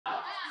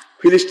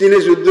ফিলিস্তিনে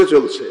যুদ্ধ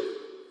চলছে।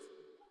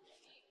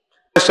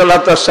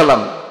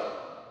 সালাম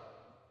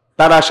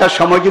তার আসার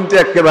সময় কিন্তু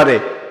একেবারে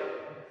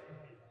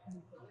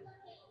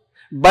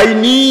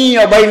বাইনি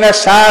অবাইনা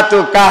সাত ও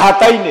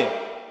কাহাতাইনে,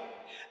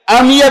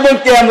 আমি এবং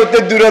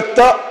কিয়ামতের দূরত্ব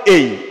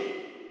এই।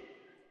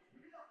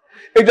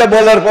 এটা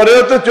বলার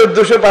পরেও তো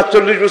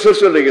 1445 বছর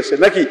চলে গেছে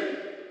নাকি?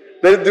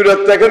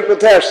 দূরত্ব এখন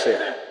কোথায় আসছে?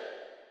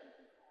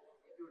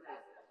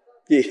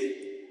 কি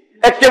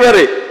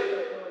একেবারে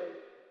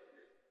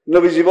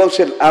নবীজি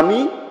বলছেন আমি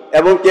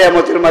এবং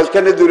কিয়ামতের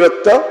মাঝখানে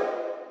দূরত্ব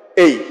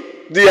এই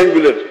 2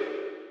 আঙ্গুলের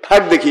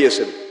ফাঁক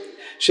দেখিয়েছেন।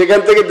 সেখান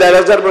থেকে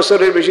 1500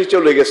 বছরের বেশি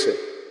চলে গেছে।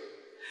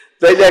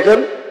 তাইলে এখন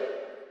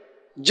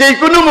যে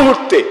কোনো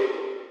মুহূর্তে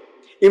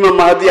ইমাম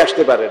মাহদী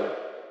আসতে পারেন।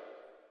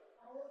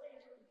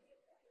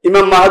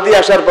 ইমাম মাহদী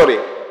আসার পরে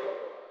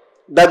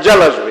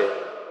দাজ্জাল আসবে।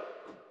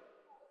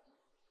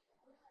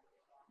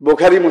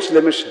 বুখারী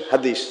মুসলিমের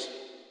হাদিস,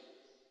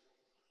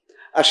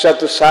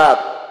 আশরাতু সাত,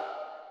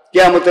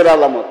 কিয়ামতের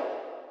আলামত,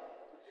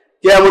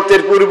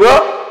 কিয়ামতের পূর্ব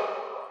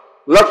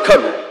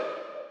লক্ষণ।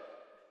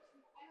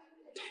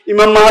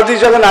 ইমাম মাহদী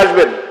যখন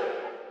আসবেন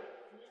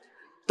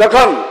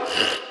তখন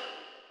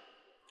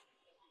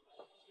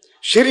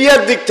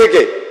সিরিয়ার দিক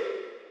থেকে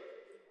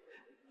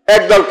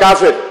একদল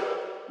কাফের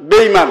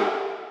বেঈমান,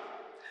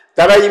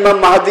 তারা ইমাম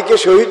মাহদীকে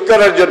শহীদ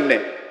করার জন্যে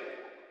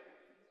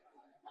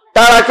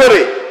তাড়া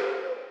করে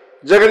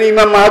যখন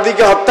ইমাম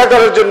মাহদীকে হত্যা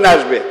করার জন্য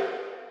আসবে,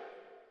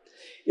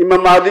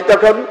 ইমাম মাহদী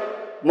তখন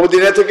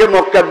মদিনা থেকে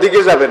মক্কার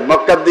দিকে যাবেন,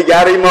 মক্কার দিকে।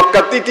 আর এই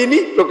মক্কাতেই তিনি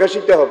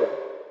প্রকাশিত হবেন।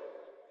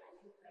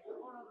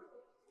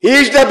 He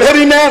is the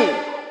very man,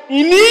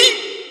 ইনি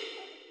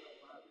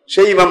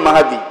সেই ইমাম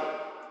মাহদী।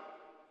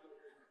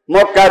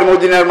 মক্কা আর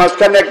মদিনার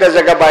মাঝখানে একটা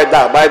জায়গা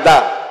বায়দা, বায়দা।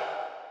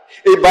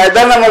 এই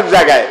বায়দা নামক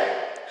জায়গায়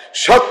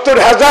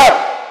 70,000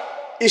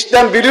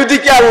 ইসলাম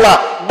বিরোধীকে আল্লাহ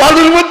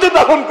বালুর মধ্যে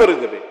দাফন করে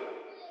দেবে।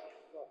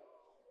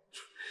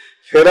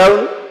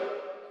 ফেরাউন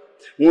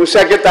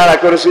মূসাকে তাড়া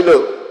করেছিল,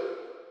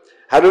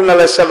 হারুন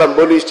আলাইহিস সালাম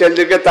বনি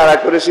ইসরাঈলদেরকে তাড়া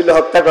করেছিল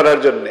হত্যা করার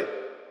জন্য।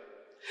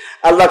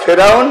 আল্লাহ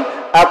ফেরাউন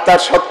আর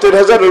তার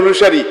 70,000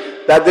 অনুসারী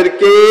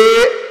তাদেরকে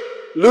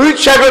লোহিত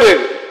সাগরের,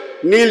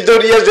 নীল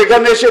দরিয়া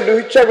যেখানে এসে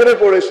লোহিত সাগরে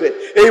পড়েছে,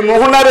 এই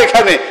মোহনার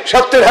এখানে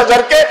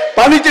 70,000কে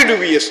পানিতে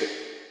ডুবিয়েছে।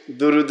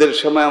 দুরুদের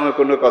সময় আমরা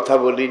কোনো কথা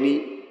বলিনি,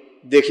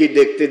 দেখি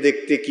দেখতে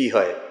দেখতে কি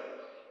হয়।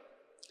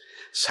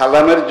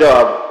 সালামের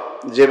জবাব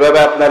যেভাবে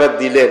আপনারা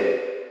দিলেন,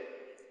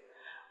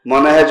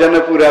 মনে হয় যেন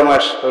পুরা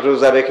মাস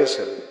রোজা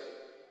রেখেছেন।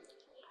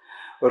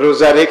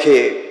 রোজা রেখে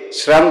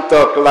শ্রান্ত,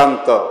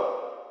 ক্লান্ত,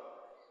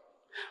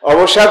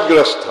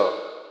 অবসাদগ্রস্ত,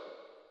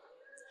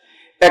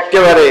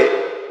 একেবারে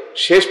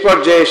শেষ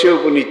পর্যায়ে এসে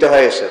উপনীত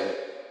হয়েছেন।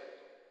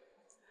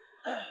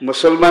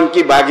 মুসলমান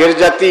কি বাঘের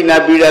জাতি না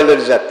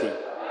বিড়ালের জাতি?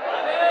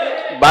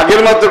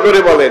 বাঘের মতো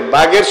করে বলেন,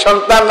 বাঘের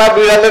সন্তান না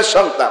বিড়ালের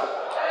সন্তান?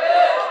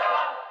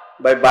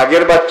 ভাই,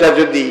 বাঘের বাচ্চা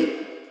যদি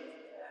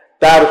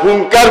তার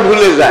হুঙ্কার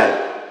ভুলে যায়,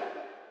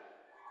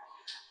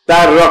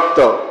 তার রক্ত,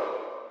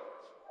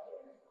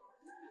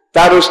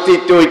 তার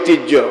অস্তিত্ব,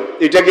 ঐতিহ্য,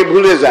 এটাকে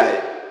ভুলে যায়,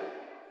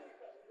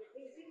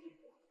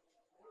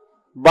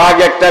 বাঘ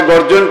একটা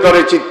গর্জন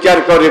করে, চিৎকার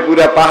করে,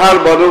 পুরা পাহাড়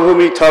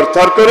বনভূমি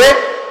থরথর করে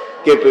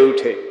কেঁপে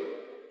উঠে।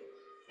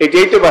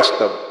 এটাই তো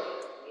বাস্তব।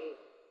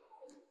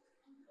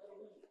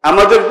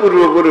 আমাদের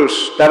পূর্বপুরুষ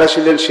তারা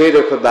ছিলেন শের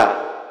খোদা,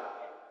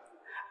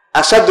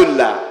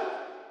 আসাদুল্লাহ,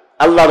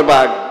 আল্লাহর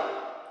বাঘ,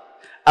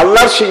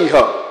 আল্লাহর সিংহ।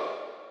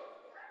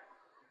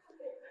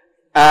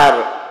 আর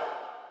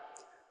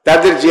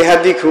তাদের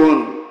জিহাদি খুন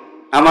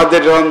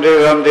আমাদের রন্ধ্রে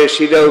রন্ধ্রে,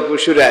 শিরা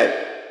উপসুরায়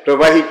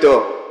প্রবাহিত,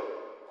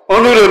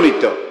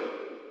 অনুরণিত।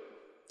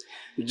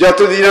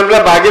 যতদিন আমরা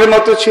বাঘের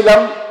মতো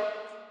ছিলাম,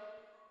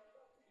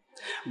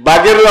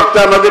 বাঘের রক্ত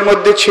আমাদের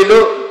মধ্যে ছিল,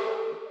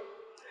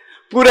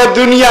 পুরা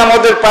দুনিয়া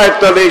আমাদের পায়ের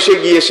তলে এসে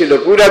গিয়েছিল,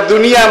 পুরা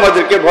দুনিয়া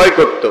আমাদেরকে ভয়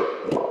করত।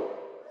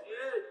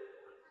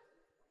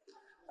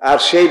 আর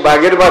সেই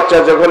বাঘের বাচ্চা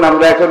যখন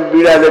আমরা এখন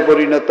বিড়ালে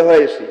পরিণত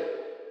হয়েছি,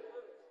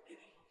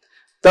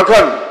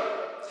 তখন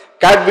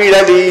কাঠ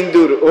বিড়ালি,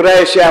 ইন্দুর, ওরা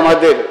এসে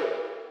আমাদের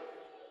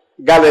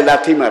গালে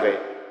লাথি মারে।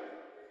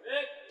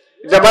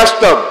 এটা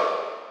বাস্তব।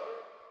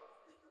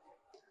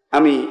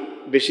 আমি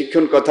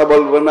বেশিক্ষণ কথা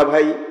বলবো না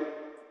ভাই,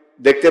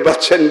 দেখতে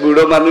পাচ্ছেন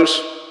বুড়ো মানুষ।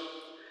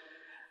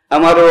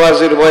 আমার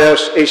ওয়াজের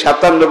বয়স এই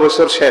 57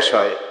 বছর শেষ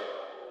হয়।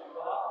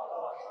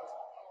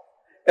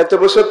 এত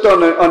বছর তো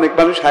অনেক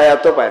মানুষ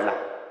হায়াতও পায় না।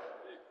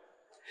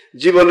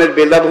 জীবনের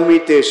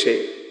বেলাভূমিতে এসে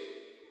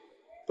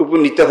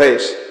উপনীত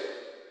হয়েছে।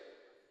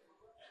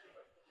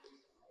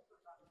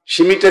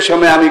 সীমিত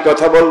সময় আমি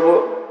কথা বলবো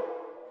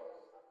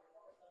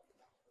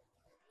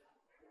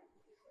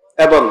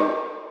এবং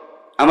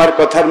আমার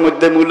কথার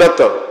মধ্যে মূলত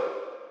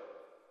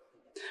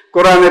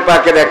কোরআনে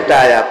পাকের একটা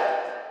আয়াত,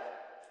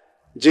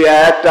 যে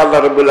আয়াতটা আল্লাহ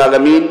রাব্বুল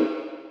আলামিন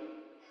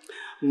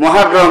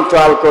মহাগ্রন্থ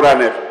আল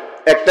কোরআনের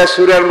একটা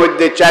সূরার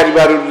মধ্যে 4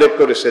 বার উল্লেখ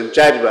করেছেন।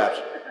 4 বার।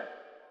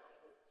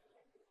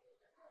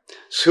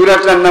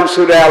 সূরাটার নাম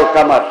সূরা আল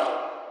কামার।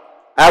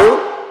 আল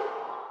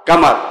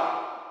কামার,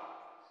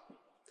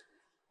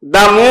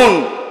 দা মুন,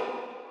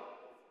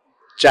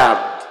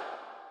 চাঁদ।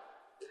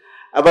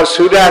 আবার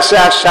সূরা আছে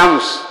আর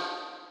শামস,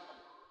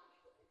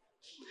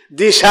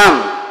 দি শাম,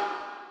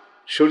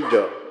 সূর্য,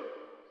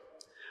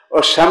 ও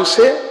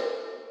শামসে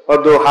ও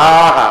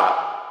দোহাহা।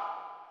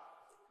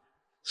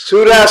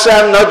 সূরা আছে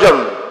আর নজম,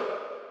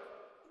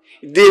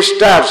 দি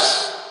স্টার্স।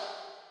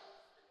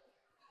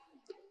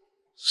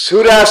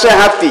 সূরা আছে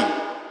হাতি,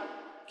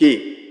 কি?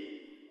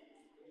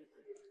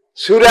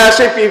 সূরা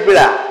আছে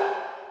পিঁপড়া।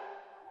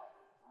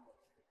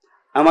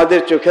 আমাদের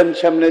চোখের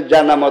সামনে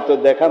জানা মতো,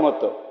 দেখা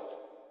মতো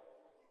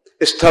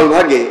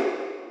স্থলভাগে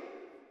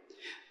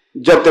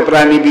যত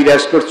প্রাণী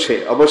বিরাজ করছে,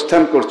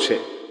 অবস্থান করছে,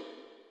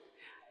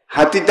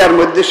 হাতি তার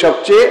মধ্যে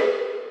সবচেয়ে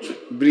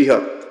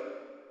বৃহৎ।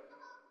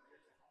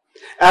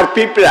 আর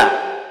পিঁপড়া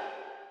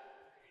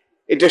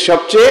এটা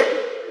সবচেয়ে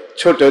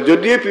ছোট,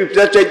 যদিও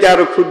পিঁপড়া চাইতে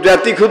আরো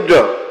ক্ষুদ্রাতি ক্ষুদ্র।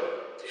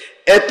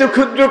 এত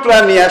ক্ষুদ্র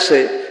প্রাণী আছে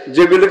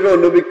যেগুলোকে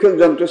অনুবীক্ষণ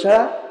যন্ত্র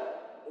ছাড়া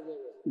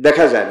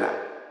দেখা যায় না।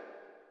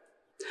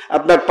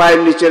 আপনার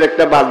পায়ের নিচের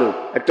একটা বালু,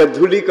 একটা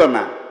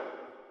ধূলিকণা,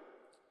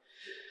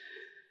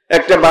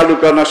 একটা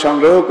বালুকণা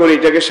সংগ্রহ করে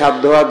এটাকে সাত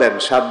ধোয়া দেন,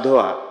 সাত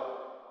ধোয়া,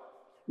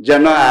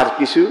 যেন আর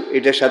কিছু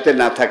এটার সাথে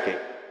না থাকে।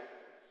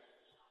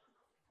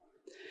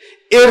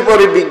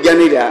 এরপরে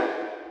বিজ্ঞানীরা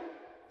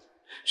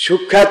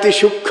সূক্ষ্মাতি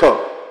সূক্ষ্ম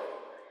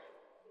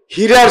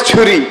হীরার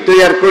ছুরি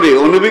তৈরি করে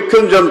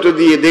অনুবীক্ষণ যন্ত্র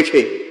দিয়ে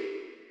দেখে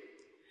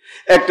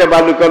একটা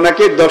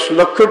বালুকণাকে 10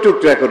 লক্ষ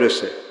টুকরা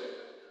করেছে।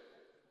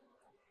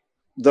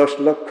 10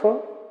 লক্ষ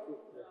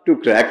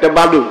টুকরা একটা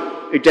বালু,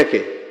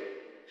 এটাকে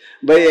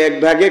ভাই এক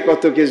ভাগে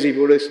কত কেজি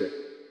পড়েছে?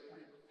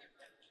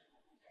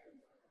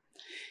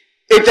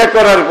 এটা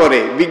করার পরে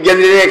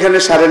বিজ্ঞানীরা এখানে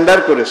সারেন্ডার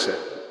করেছে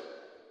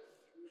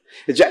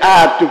যে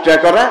আর টুকরা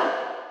করা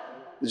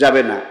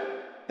যাবে না।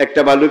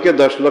 একটা বালুকে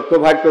 10 লক্ষ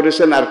ভাগ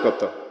করেছেন, আর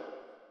কত?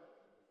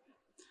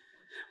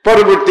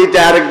 পরবর্তীতে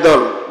আরেক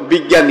দল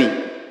বিজ্ঞানী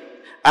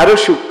আরো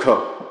সূক্ষ্ম,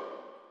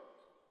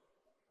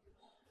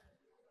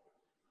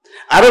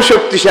 আরো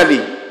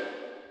শক্তিশালী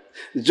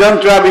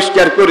যন্ত্র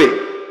আবিষ্কার করে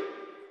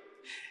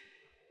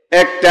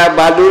একটা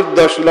বালুর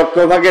 10 লক্ষ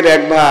ভাগের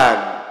 1 ভাগ,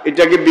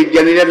 এটাকে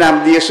বিজ্ঞানীরা নাম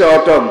দিয়েছে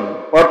অটম।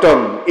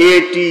 অটম,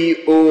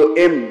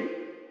 ATOM,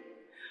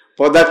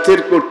 পদার্থের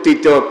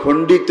কর্তৃত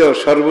খণ্ডিত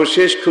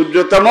সর্বশেষ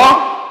ক্ষুদ্রতম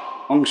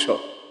অংশ,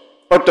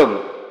 অটম।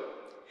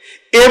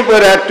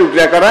 এরপরে আর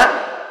টুকরা করা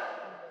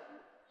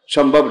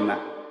সম্ভব না,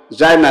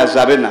 যায় না,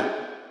 যাবে না।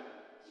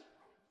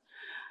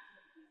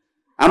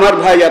 আমার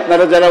ভাই,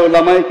 আপনারা যারা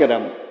উলামায়ে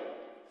কেরাম,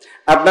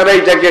 আপনারা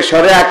এটাকে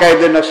শরে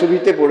আকায়েদে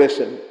নসবিতে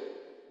পড়েছেন,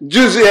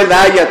 জুজে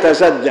লা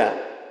ইয়াতাসাজ্জা,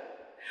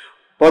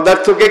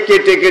 পদার্থকে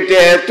কেটে কেটে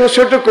এত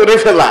ছোট করে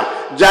ফেলা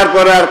যার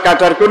পরে আর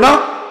কাটার কোনো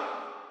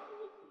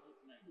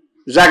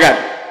জায়গার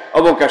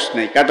অবকাশ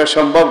নেই, কাটা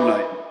সম্ভব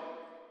নয়।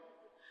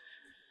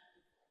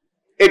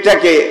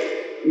 এটাকে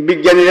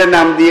বিজ্ঞানীরা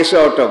নাম দিয়েছে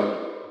অটম,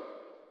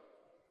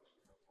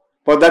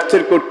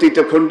 পদার্থের কর্তৃত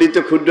খণ্ডিত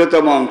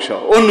ক্ষুদ্রতম অংশ,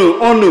 অণু।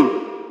 অণু,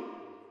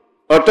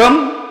 অটম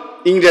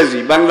ইংরেজি,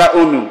 বাংলা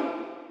অণু।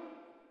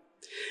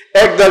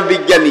 একদল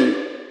বিজ্ঞানী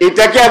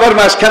এটাকে আবার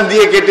মাঝখান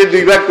দিয়ে কেটে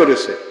 2 ভাগ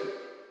করেছে।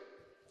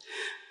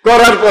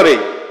 করার পরে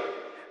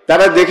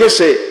তারা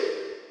দেখেছে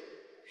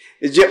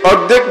যে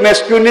অর্ধেক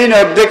ম্যাসকুলিন,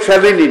 অর্ধেক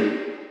ফেমিনিন,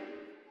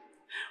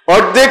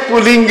 অর্ধেক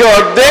পুলিঙ্গ,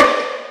 অর্ধেক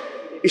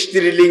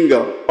স্ত্রীলিঙ্গ,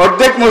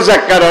 অর্ধেক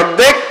মুজাক্কার,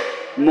 অর্ধেক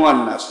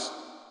মুয়ান্নাস।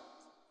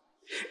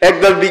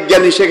 একদল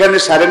বিজ্ঞানী সেখানে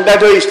সারেন্ডার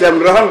হয়ে ইসলাম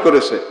গ্রহণ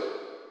করেছে।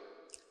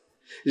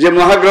 যে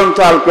মহাগ্রন্থ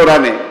আল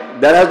কোরআনে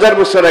 1000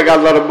 বছর আগে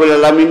আল্লাহ রাব্বুল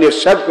আলামিন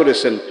ইরশাদ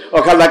করেছেন,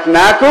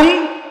 ওয়াখালাকনাকুম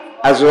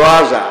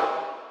আজওয়াজা।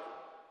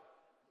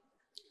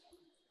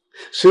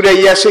 সূরা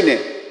ইয়াসিনে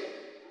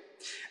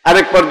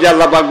আরেক পর্যায়ে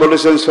আল্লাহ পাক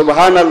বলেছেন,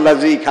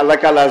 সুবহানাল্লাযী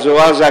খালাকাল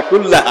আজওয়াজা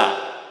কুল্লাহা,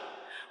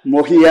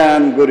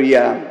 মহিয়ান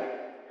গরিয়ান,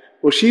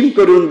 অসীম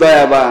করুণ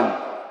দয়াবান,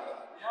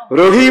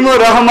 রহিম ও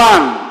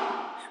রহমান,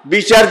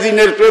 বিচার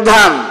দিনের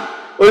প্রধান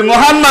ওই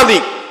মহান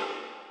মালিক,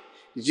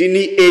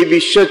 যিনি এই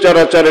বিশ্ব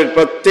চরাচরের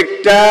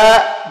প্রত্যেকটা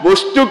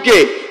বস্তুকে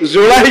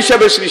জোড়া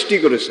হিসাবে সৃষ্টি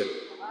করেছেন।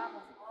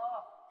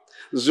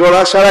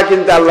 জোড়া ছাড়া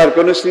কিন্তু আল্লাহর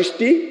কোনো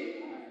সৃষ্টি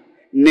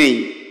নেই।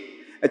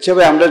 আচ্ছা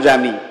ভাই, আমরা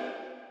জানি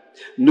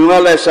নূহ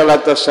আলাইহিস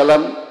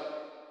সালাম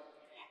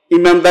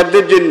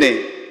ইমানদারদের জন্য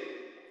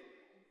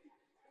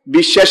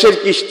বিশ্বাসের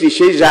কিস্তি,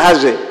 সেই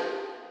জাহাজে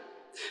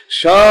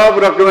সব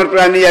রকমের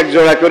প্রাণী এক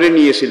জোড়া করে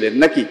নিয়েছিলেন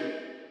নাকি?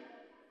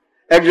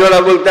 এক জোড়া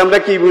বলতে আমরা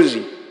কি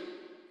বুঝি?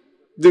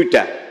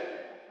 2টা,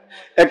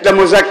 একটা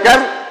মুজাক্কার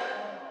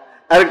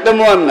আর একটা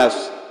মুয়ান্নাস।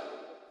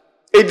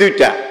 এই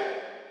 2টা,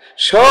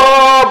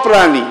 সব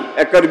প্রাণী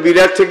একের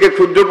বিরাট থেকে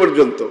ক্ষুদ্র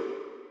পর্যন্ত,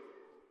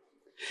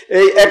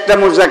 এই একটা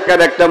মুজাক্কার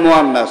একটা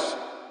মুয়ান্নাস,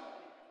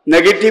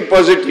 নেগেটিভ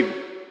পজিটিভ,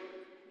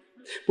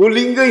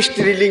 পুলিঙ্গ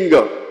স্ত্রীলিঙ্গ,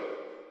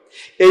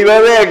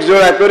 এইভাবে এক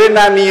জোড়া করে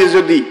না নিয়ে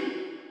যদি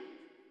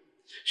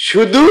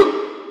শুধু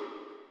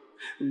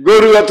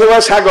গরু অথবা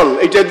ছাগল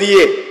এটা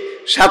দিয়ে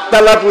 7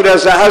 তলা পুরা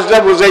জাহাজটা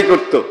বোঝাই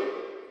করত,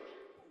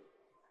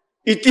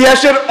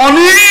 ইতিহাসের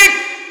অনেক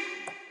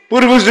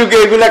পূর্ব যুগে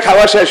এগুলা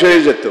খাওয়া শেষ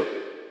হয়ে যেত,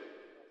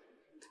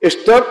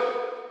 স্টক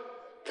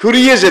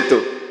ফুরিয়ে যেত।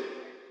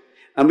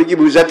 আমি কি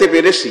বুঝাতে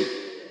পেরেছি?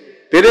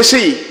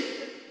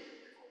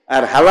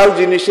 আর হালাল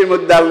জিনিসের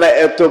মধ্যে আল্লাহ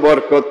এত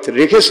বরকত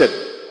রেখেছেন,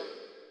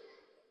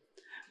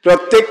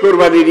 প্রত্যেক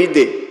কোরবানির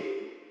ঈদে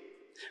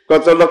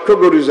কত লক্ষ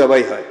গরু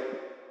জবাই হয়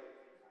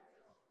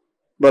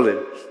বলেন।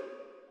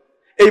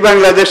 এই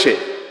বাংলাদেশে,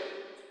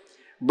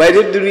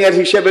 বাইরের দুনিয়ার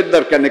হিসাবের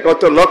দরকার নেই,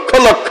 কত লক্ষ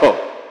লক্ষ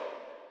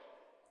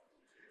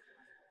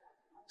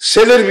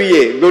ছেলের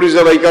বিয়ে গরু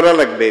জবাই করা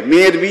লাগবে,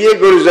 মেয়ের বিয়ে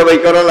গরু জবাই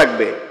করা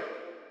লাগবে,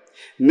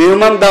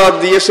 মেহমান দাওয়াত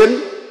দিয়েছেন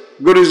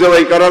গরু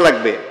জবাই করা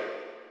লাগবে,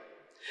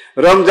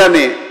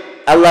 রমজানে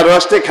আল্লাহর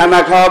রাস্তে খানা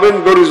খাওয়াবেন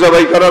গরু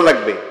জবাই করা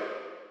লাগবে।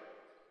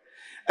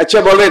 আচ্ছা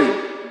বলেন,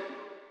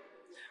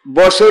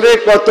 বছরে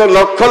কত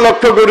লক্ষ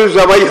লক্ষ গরু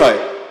জবাই হয়,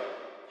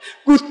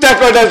 কুত্তা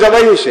কয়টা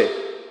জবাই হয়েছে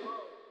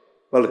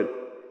বলেন?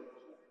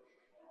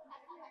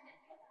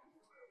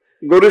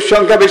 গরুর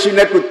সংখ্যা বেশি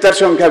না কুত্তার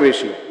সংখ্যা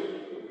বেশি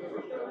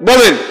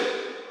বলেন?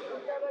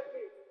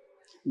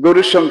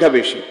 গরুর সংখ্যা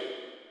বেশি,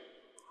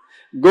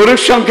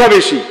 গরুর সংখ্যা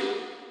বেশি।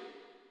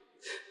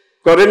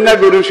 করেন না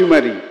গরু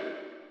শুমারি,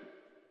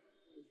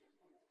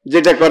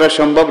 যেটা করা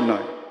সম্ভব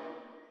নয়।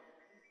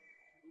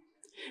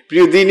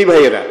 প্রিয় দিনী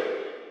ভাইয়েরা,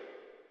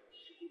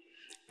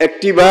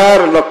 একটিবার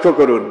লক্ষ্য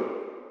করুন,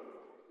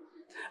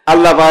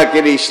 আল্লাহ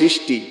পাকের এই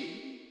সৃষ্টি,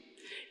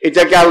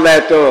 এটাকে আল্লাহ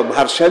এত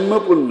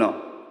ভারসাম্যপূর্ণ,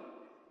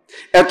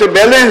 এত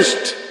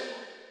ব্যালেন্সড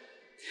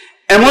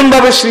এমন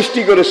ভাবে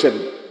সৃষ্টি করেছেন,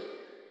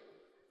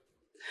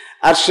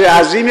 আর সে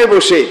আজিমে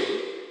বসে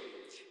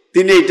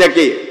তিনি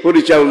এটাকে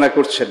পরিচালনা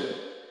করছেন।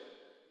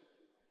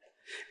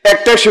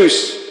 একটা সুইচ,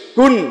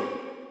 কুন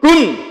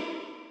কুন,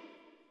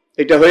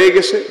 এটা হয়ে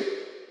গেছে,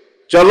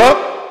 চলো,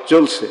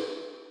 চলছে।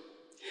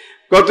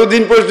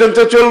 কতদিন পর্যন্ত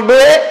চলবে?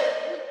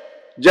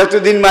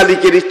 যতদিন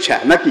মালিকের ইচ্ছা,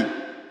 নাকি?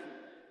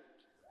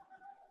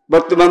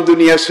 বর্তমান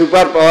দুনিয়ার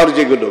সুপার পাওয়ার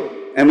যেগুলো,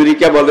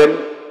 আমেরিকা বলেন,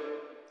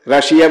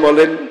 রাশিয়া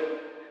বলেন,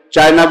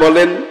 চায়না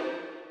বলেন,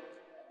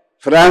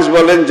 ফ্রান্স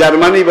বলেন,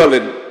 জার্মানি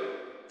বলেন,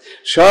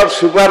 সব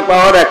সুপার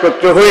পাওয়ার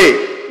একত্র হয়ে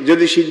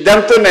যদি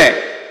সিদ্ধান্ত নেয়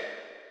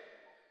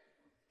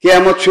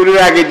কিয়ামত শুরুর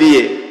আগে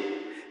দিয়ে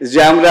যে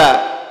আমরা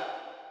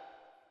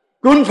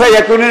কুন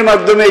ফায়াকুনের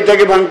মাধ্যমে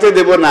এটাকে ভাঙতে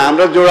দেব না,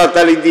 আমরা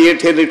জোড়াতালি দিয়ে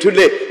ঠেলে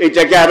ঠুলে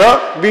এটাকে আরো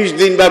 20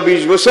 দিন বা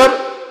 20 বছর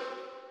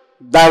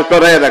দাঁড়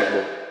করায়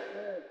রাখবো,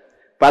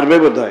 পারবে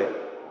বোধ হয়?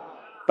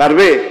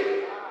 পারবে?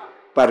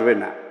 পারবে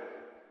না।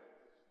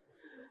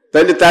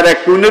 তাহলে তার এক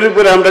কুনের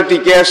উপরে আমরা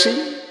টিকে আসি,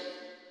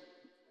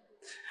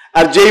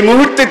 আর যেই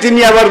মুহূর্তে তিনি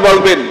আবার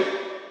বলবেন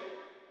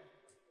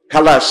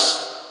খালাস,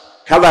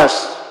 খালাস,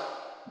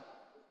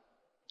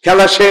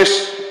 খেলা শেষ,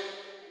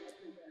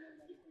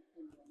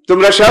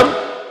 তোমরা সব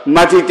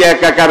মাটিতে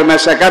একাকার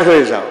মেশাকার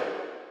হয়ে যাও,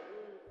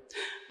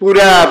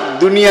 পুরা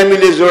দুনিয়া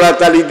মিলে জোড়া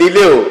তালি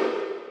দিলেও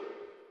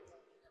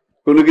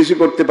কোনো কিছু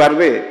করতে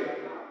পারবে?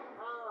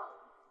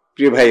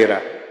 প্রিয় ভাইয়েরা,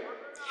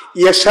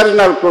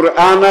 ইয়াসারনাল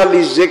কুরআন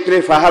লিযিকরি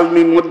ফাহাল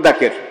মিন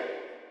মুদ্দাকির,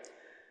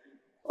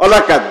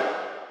 অলাকাদ,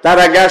 তার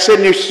আগে আছে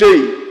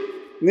নিশ্চয়ই,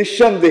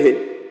 নিঃসন্দেহে,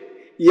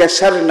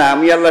 ইয়াসারনা,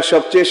 আমি আল্লাহ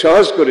সবচেয়ে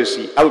সহজ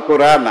করেছি, আল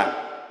কোরআনা,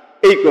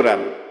 এই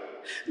কোরআন,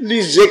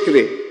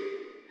 লিযিকরি,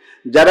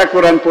 যারা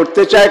কোরআন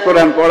পড়তে চায়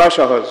কোরআন পড়া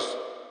সহজ,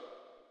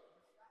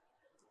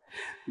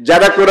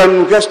 যারা কোরআন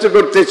মুখস্থ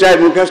করতে চায়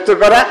মুখস্থ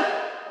করা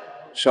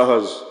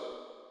সহজ,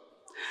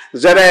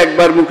 যারা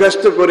একবার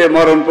মুখস্থ করে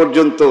মরণ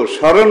পর্যন্ত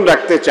স্মরণ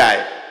রাখতে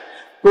চায়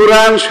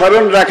কোরআন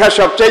স্মরণ রাখা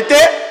সবচাইতে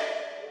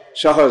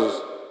সহজ,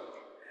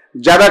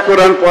 যারা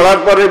কোরআন পড়ার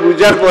পরে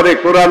বুঝার পরে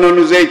কোরআন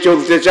অনুযায়ী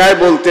চলতে চায়,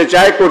 বলতে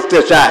চায়, করতে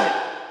চায়,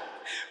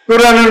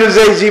 কোরআন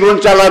অনুযায়ী জীবন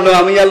চালানো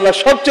আমি আল্লাহ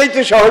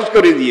সবচাইতে সহজ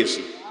করে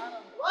দিয়েছি।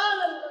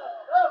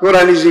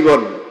 কোরআনী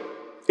জীবন,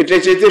 এটা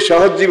চাইতে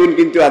সহজ জীবন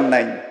কিন্তু আর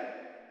নাই।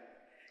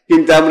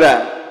 কিন্তু আমরা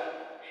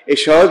এই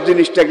সহজ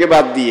জিনিসটাকে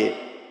বাদ দিয়ে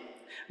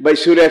ভাই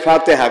সূরা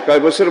ফাতিহা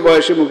কয় বছর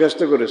বয়সে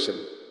মুখস্থ করেছেন?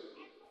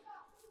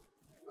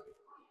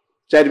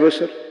 4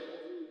 বছর,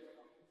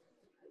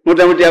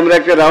 মোটামুটি আমরা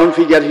একটা রাউন্ড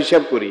ফিগার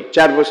হিসাব করি,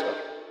 4 বছর।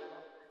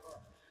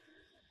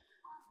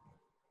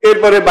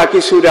 এরপরে বাকি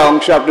সূরা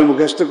অংশ আপনি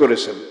মুখস্থ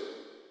করেছেন।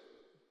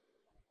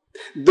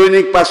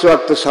 দৈনিক 5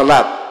 ওয়াক্ত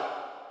সালাত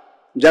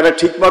যারা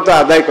ঠিকমতো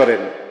আদায়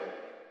করেন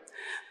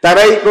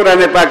তারাই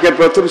কোরআনে পাকের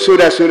প্রথম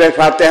সূরা সূরা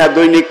ফাতিহা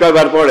দৈনিক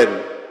কয়বার পড়েন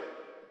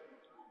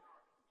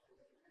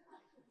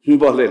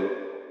বলেন?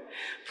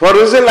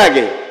 ফরজে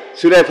লাগে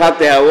সূরা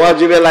ফাতিহা,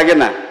 ওয়াজিবে লাগে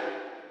না?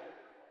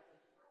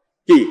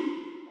 কি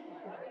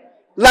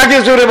লাগে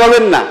জোরে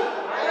বলেন না?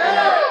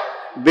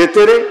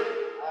 বেতরে,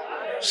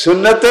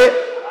 সুন্নতে,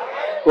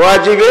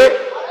 ওয়াজিবে,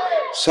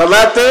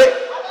 সালাতে,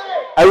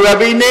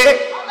 আওয়াবিনে,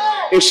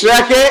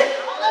 ইশরাকে,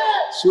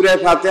 সূরা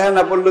ফাতিহা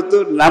না পড়লে তো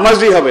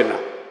নামাজই হবে না,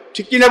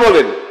 ঠিক কিনা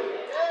বলেন?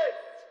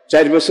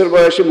 4 বছর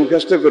বয়সে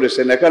মুখস্থ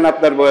করেছেন, এখন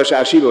আপনার বয়স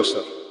 80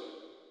 বছর।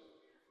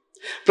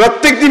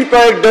 প্রত্যেকদিন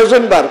কয়েক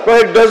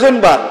ডজন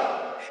বার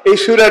এই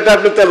সূরাটা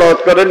আপনি তেলাওয়াত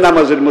করেন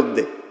নামাজের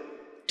মধ্যে,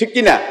 ঠিক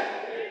কিনা?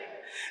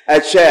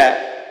 আচ্ছা,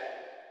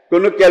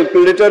 কোন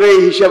ক্যালকুলেটরে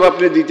এই হিসাব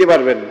আপনি দিতে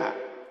পারবেন না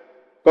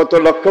কত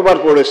লক্ষবার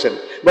পড়েছেন।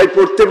 ভাই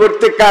পড়তে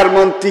পড়তে কার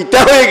মন তিতা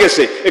হয়ে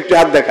গেছে একটু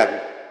হাত দেখান।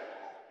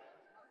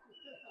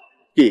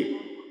 কি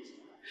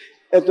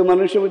এত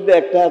মানুষের মধ্যে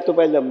একটা হাতও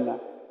পাইলাম না?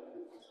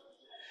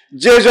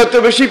 যে যত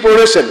বেশি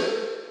পড়েছেন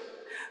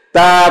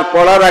তার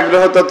পড়ার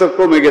আগ্রহ তত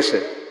কমে গেছে,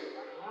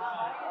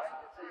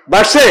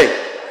 বাড়ছে।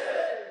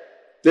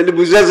 তাহলে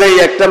বোঝা যায়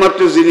একটা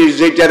মাত্র জিনিস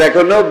যেটার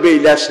এখনো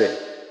বেইল আছে,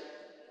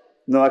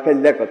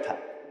 নোয়াখাইলা কথা,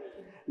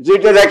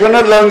 যেটার এখনো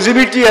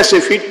লংজিভিটি আছে,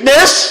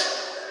 ফিটনেস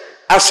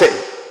আছে।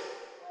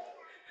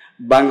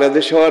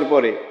 বাংলাদেশ হওয়ার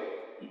পরে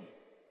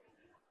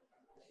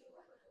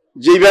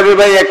যেভাবে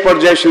ভাই এক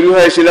পর্যায়ে শুরু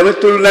হয়েছিল, আমি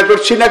তুলনা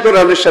করছি না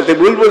কোরআনের সাথে,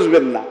 ভুল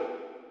বুঝবেন না,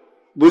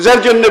 বুঝার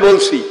জন্য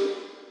বলছি।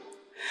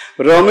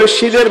 রমেশ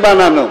শীলের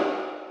বানানো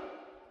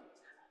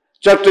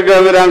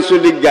চট্টগ্রামের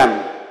আঞ্চলিক গান,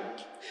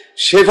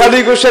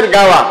 শেফালি ঘোষের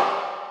গাওয়া,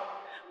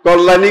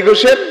 কল্যাণী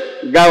ঘোষের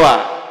গাওয়া,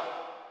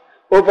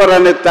 ও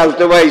পরাণের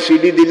তালতো ভাই,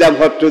 সিডি দিলাম,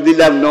 হট্ট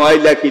দিলাম,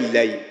 নোয়াইলা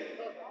কিল্লাই,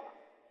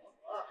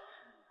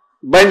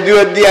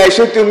 বান্ধুয়ার দিয়ে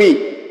আইসো তুমি,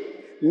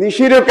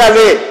 নিশির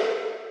কালে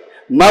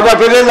মা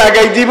বাপেরে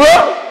লাগাই দিব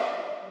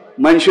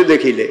মানুষ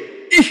দেখিলে।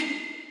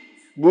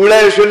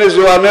 বুড়ায় শোনে,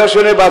 জোয়ানেও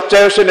শোনে,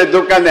 বাচ্চাও শোনে,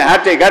 দোকানে,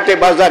 হাটে ঘাটে,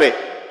 বাজারে,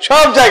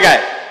 সব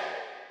জায়গায়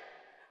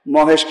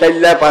মহেশ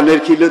খাইল্লা পানের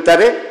খিলু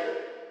তারে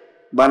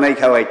বানাই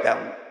খাওয়াইতাম।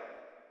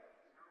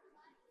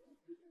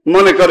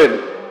 মনে করেন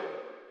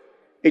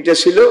এটা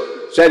ছিল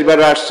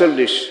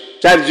 4/48,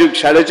 4 যুগ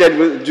 4.5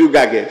 যুগ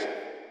আগে।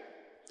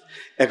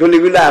 এখন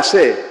এগুলো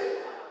আছে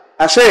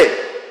আছে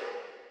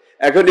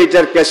এখন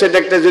এটার ক্যাসেট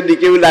একটা যদি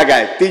কেউ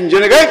লাগায়, 3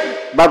 জনে গায়,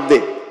 বাদ দে,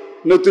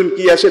 নতুন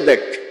কি আছে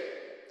দেখ,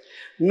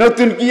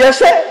 নতুন কি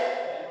আছে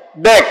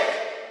দেখ।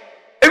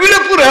 এগুলো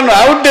পুরানো,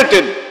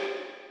 আউটডেটেড,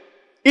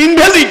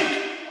 ইনভ্যালিড,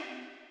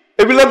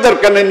 এগুলোর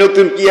দরকার নেই,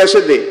 নতুন কি আছে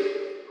দে।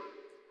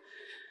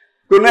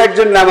 কোন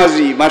একজন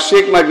নামাজি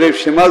মাসিক মাগরিব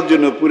সেমাল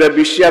জন্য পুরা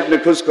বিশ্বে আপনি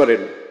খোঁজ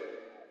করেন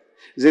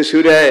যে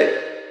সূরা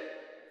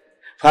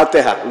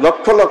ফাতিহা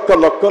লক্ষ লক্ষ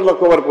লক্ষ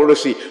লক্ষ বার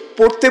পড়েছি,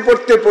 পড়তে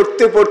পড়তে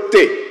পড়তে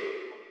পড়তে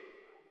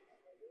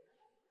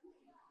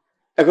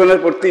এখন আর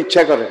পড়তে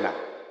ইচ্ছা করে না।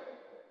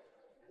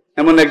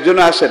 এমন একজন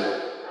আছেন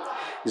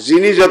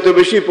যিনি যত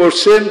বেশি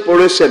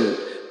পড়েছেন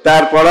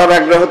তার পড়ার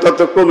আগ্রহ তত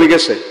কমে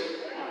গেছে,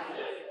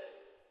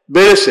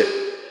 বেড়েছে।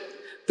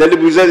 তাহলে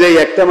বোঝা যায়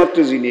একটা মাত্র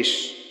জিনিস,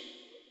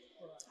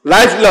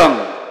 লাইফ লং।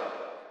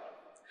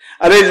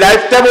 আর এই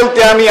লাইফটা বলতে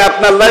আমি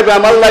আপনার লাইফ,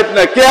 আমার লাইফ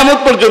না, কিয়ামত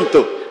পর্যন্ত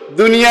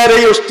দুনিয়ার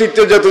এই অস্তিত্ব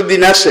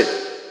যতদিন আছে,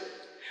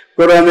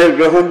 কোরআনের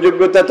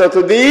গ্রহণযোগ্যতা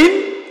ততদিন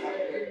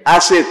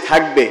আছে,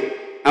 থাকবে।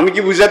 আমি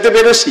কি বুঝাতে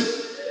পেরেছি?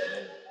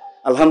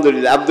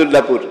 আলহামদুলিল্লাহ।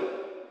 আব্দুল্লাহপুর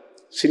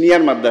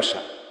সিনিয়র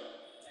মাদ্রাসা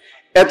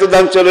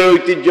এতদাঞ্চলের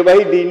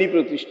ঐতিহ্যবাহী দ্বীনি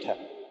প্রতিষ্ঠান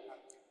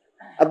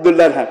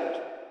আব্দুল্লাহর হাট।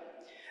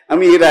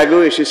 আমি এর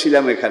আগেও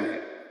এসেছিলাম এখানে।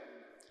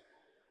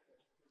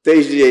 তো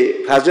এই যে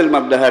ফাজেল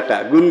মাদ্রাসাটা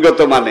গুণগত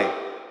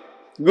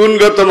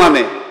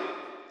মানে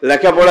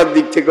লেখাপড়ার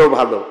দিক থেকেও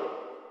ভালো।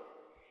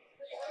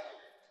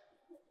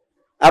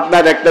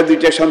 আপনার একটা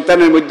দুইটা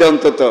সন্তানের মধ্যে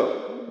অন্তত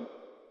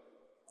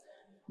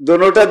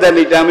দোনোটা দেন,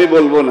 এটা আমি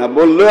বলবো না,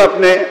 বললেও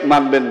আপনি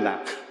মানবেন না।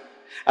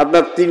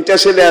 আপনার 3টা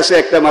ছেলে আছে,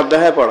 একটা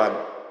মাদ্রাসায় পড়ান,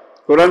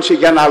 কোরআন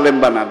শিখান, আলেম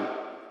বানান।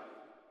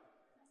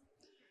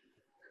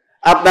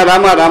 আপনার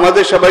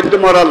আমাদের সবাই তো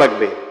মরা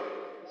লাগবে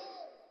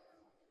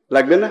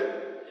না?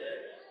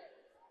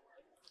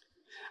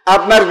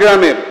 আপনার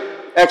গ্রামের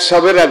এক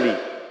সবের আলী,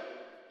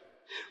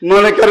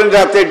 মনে করেন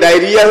রাতে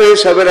ডায়রিয়া হয়ে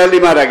সবের আলী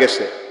মারা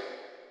গেছে।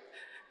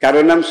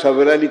 কারণ নাম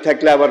সবের আলী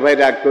থাকলে আবার ভাই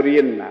রাগ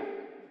করিয়েন না,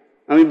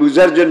 আমি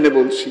বুঝার জন্য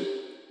বলছি।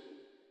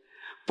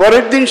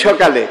 পরের দিন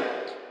সকালে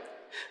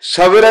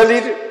সবের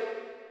আলীর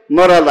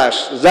মরা লাশ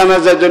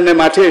জানাজার জন্য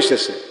মাঠে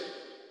এসেছে।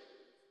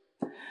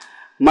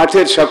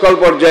 মাঠের সকল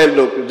পর্যায়ের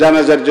লোক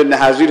জানাজার জন্য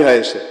হাজির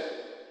হয়েছে।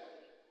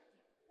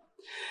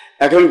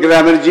 এখন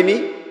গ্রামের যিনি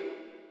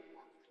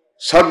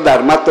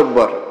সর্দার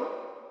মাতব্বর,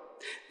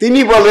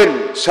 তিনি বলেন,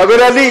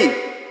 সবের আলী,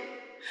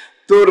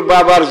 তোর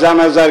বাবার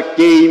জানাজার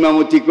কে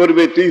ইমামতি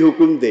করবে তুই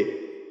হুকুম দে।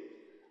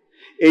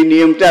 এই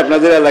নিয়মটা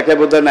আপনাদের এলাকায়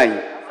বোধহয় নাই?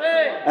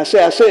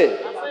 আছে।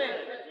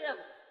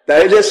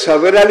 তাইলে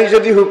সবের আলী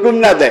যদি হুকুম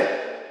না দেয়,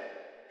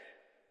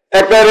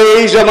 একেবারে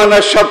এই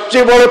জমানার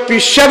সবচেয়ে বড়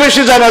পিসা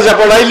বেশি জানাজা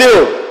পড়াইলেও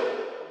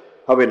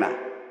হবে না।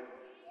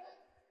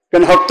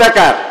 কারণ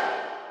হত্যাকার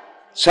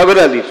সবের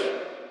আলীর।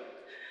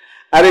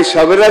 আর এই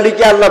সবের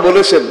আলীকে আল্লাহ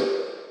বলেছেন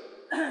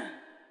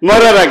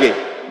মরার আগে,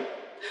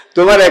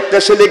 তোমার একটা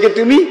ছেলেকে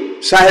তুমি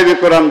সাহেবে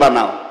কোরআন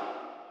বানাও,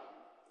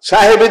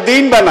 সাহেবে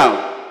দিন বানাও,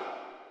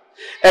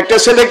 একটা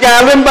ছেলেকে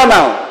আলেম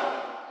বানাও।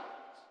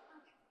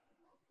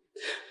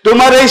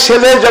 তোমার এই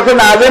ছেলে যখন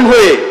আলেম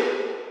হয়ে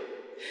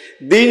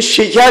দিন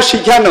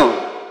শিখানো,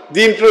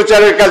 দিন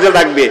প্রচারের কাজে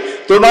লাগবে,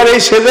 তোমার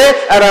এই ছেলে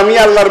আর আমি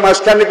আল্লাহর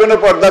মাঝখানে কোনো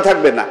পর্দা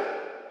থাকবে না।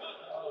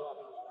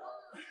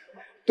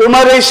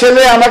 তোমার এই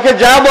ছেলে আমাকে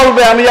যা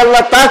বলবে আমি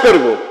আল্লাহ তা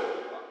করব।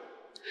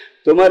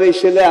 তোমার এই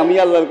ছেলে আমি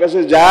আল্লাহর কাছে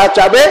যা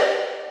চাবে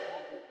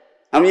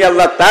আমি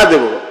আল্লাহ তা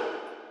দেব।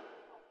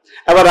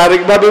 আবার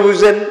আরেকভাবে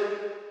বুঝেন,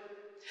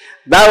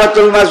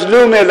 দাওয়াতুল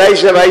মাজলুমে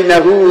লাইসা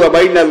বাইনাহু ওয়া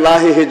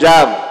বাইনাল্লাহি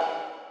হিজাব।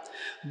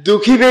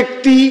 দুঃখী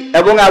ব্যক্তি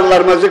এবং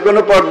আল্লাহর মাঝে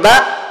কোনো পর্দা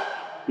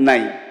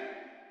নাই।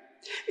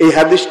 এই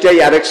হাদিসটাই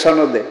আরেক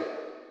সনদে,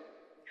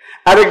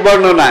 আরেক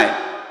বর্ণনায়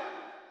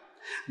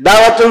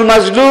দাওয়াতুল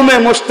মাজলুমে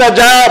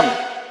মুস্তাজাব,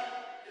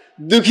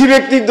 দুঃখী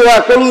ব্যক্তি দোয়া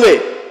করলে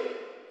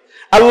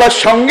আল্লাহ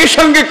সঙ্গে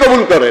সঙ্গে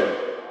কবুল করেন।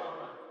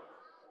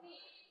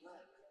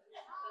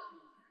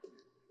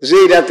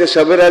 যেই রাতে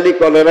সবের আলী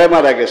কলেরায়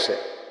মারা গেছে,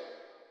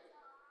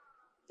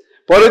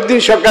 পরের দিন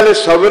সকালে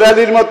সবের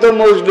আলীর মতো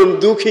মজলুম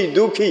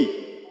দুঃখী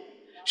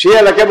সে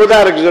এলাকায়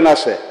বোধহয় আরেকজন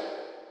আছে,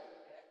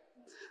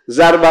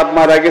 যার বাপ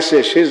মারা গেছে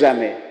সে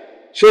জানে,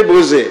 সে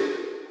বোঝে।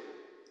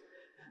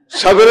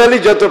 সবের আলী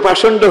যত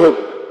পাষণ্ড হোক,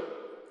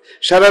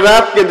 সারা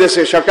রাত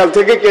কেঁদেছে, সকাল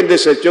থেকে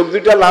কেঁদেছে, চোখ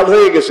দুটা লাল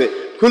হয়ে গেছে,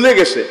 খুলে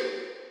গেছে।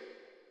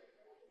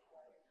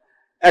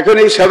 এখন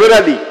এই সবের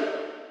আলী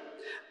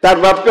তার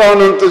বাপকে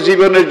অনন্ত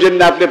জীবনের জন্য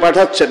আপনি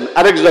পাঠাচ্ছেন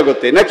আরেক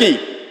জগতে, নাকি?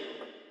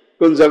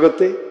 কোন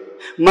জগতে?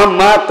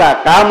 মাতা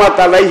কামাত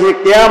আলাইহি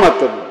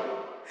কিয়ামাতুন,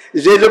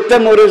 যে লোকটা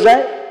মরে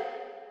যায়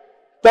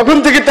তখন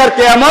থেকে তার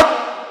কিয়ামত,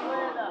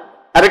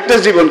 আরেকটা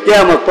জীবন,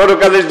 কিয়ামত,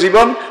 পরকালের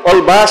জীবন, অল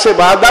বাসে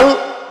বাদাল,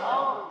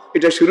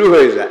 এটা শুরু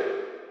হয়ে যায়।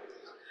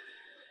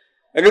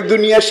 এখন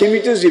দুনিয়া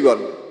সীমিত জীবন,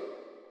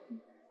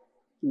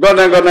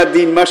 গনা গনা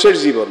দিন মাসের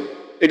জীবন,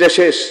 এটা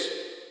শেষ।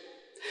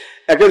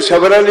 এখন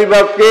সবের আলী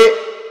বাপকে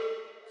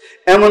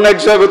এমন এক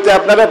জগতে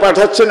আপনারা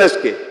পাঠাচ্ছেন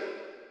আজকে,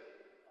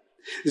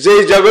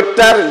 যেই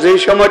জগৎটার যেই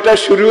সময়টা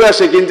শুরু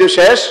আছে কিন্তু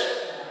শেষ,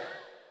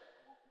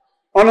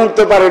 অনন্ত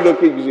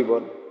পারলৌকিক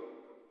জীবন,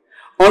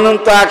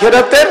 অনন্ত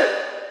আখিরাতের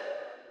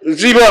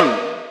জীবন।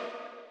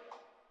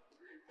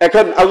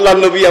 এখন আল্লাহ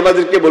নবী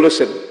আমাদেরকে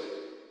বলেছেন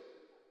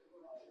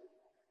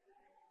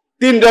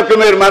 3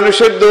 রকমের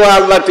মানুষের দোয়া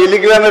আল্লাহ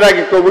টেলিগ্রামের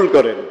আগে কবুল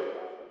করেন।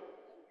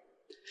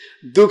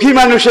 দুঃখী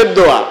মানুষের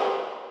দোয়া,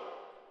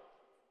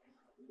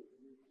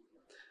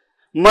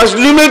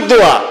 মাজলুমের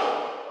দোয়া,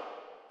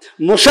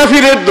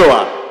 মুসাফিরের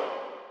দোয়া,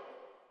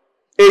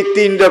 এই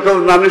 3 রকম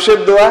মানুষের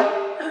দোয়া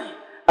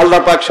আল্লাহ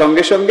পাক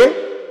সঙ্গে সঙ্গে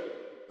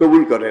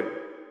কবুল করেন।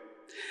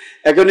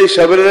 এখন এই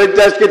সবের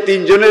আলীতে আজকে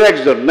 3 জনের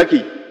একজন,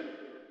 নাকি?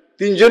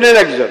 3 জনের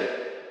একজন।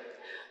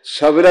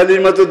 সবের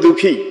আলীর মতো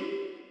দুঃখী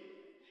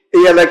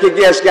এই এলাকায়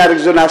কি আজকে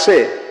আরেকজন আছে?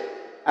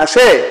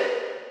 আছে?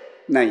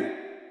 নাই।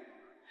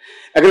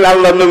 এখন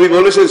আল্লাহ নবী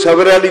বলেছেন,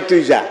 সবের আলী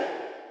তুই যা,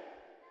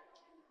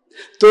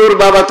 তোর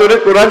বাবা তোরে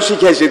কোরআন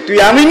শিখাইছে, তুই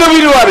আমি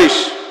নবীর ওয়ারিস,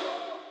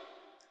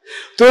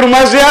 তোর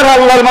মাঝে আর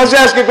আল্লাহর মাঝে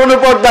আজকে কোনো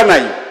পর্দা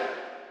নাই।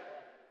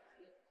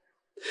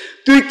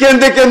 তুই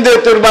কেঁদে কেঁদে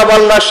তোর বাবা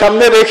আল্লাহর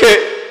সামনে রেখে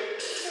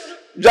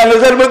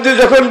জানাজার মধ্যে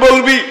যখন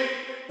বলবি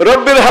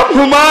রব্বির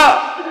হামহুমা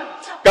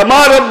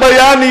কামা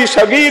রব্বায়ানি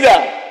সগীরা,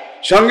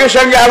 সঙ্গে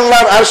সঙ্গে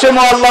আল্লাহর আরশে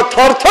মুআল্লা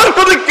থরথর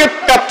করে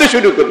কাঁপতে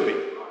শুরু করবে।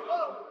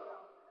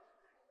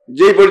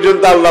 যেই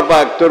পর্যন্ত আল্লাহ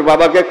পাক তোর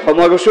বাবাকে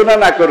ক্ষমা ঘোষণা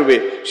না করবে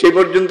সেই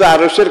পর্যন্ত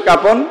আরশের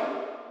কাঁপন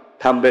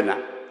থামবে না।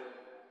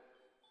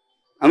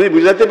 আমি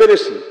বুঝাতে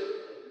পেরেছি?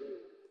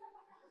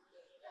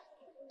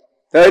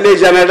 তাহলে এই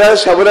জানাটা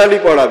সবের আলী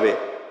পড়াবে।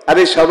 আর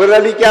এই সবের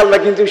আলীকে আল্লাহ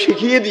কিন্তু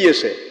শিখিয়ে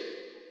দিয়েছে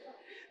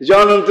যে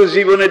অনন্ত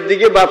জীবনের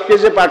দিকে বাপকে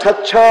যে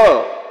পাঠাচ্ছ,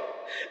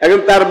 এখন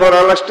তার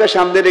মরালাসটা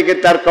সামনে রেখে,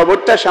 তার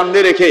কবরটা সামনে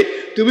রেখে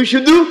তুমি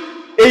শুধু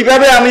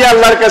এইভাবে আমি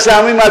আল্লাহর কাছে,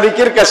 আমি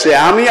মালিকের কাছে,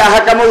 আমি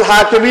আহকামুল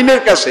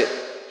হাকিমিনের কাছে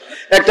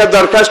একটা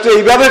দরখাস্ত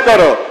এইভাবে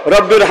করো,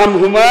 রব্বির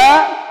হামহুমা।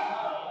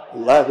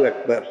 আল্লাহু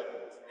আকবার।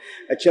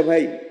 আচ্ছা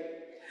ভাই,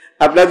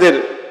 আপনাদের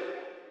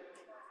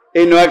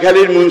এই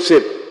নোয়াখালীর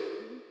মুন্সিফ,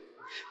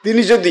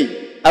 তিনি যদি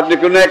আপনি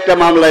কোনো একটা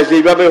মামলায়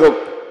যেইভাবে হোক,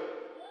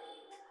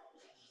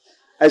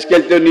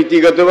 আজকাল তো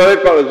নীতিগতভাবে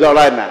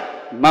জড়ায় না,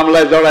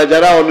 মামলায় জড়ায়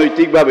যারা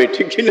অনৈতিকভাবে,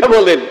 ঠিক কিনা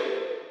বলেন?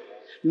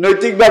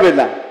 নৈতিকভাবে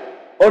না,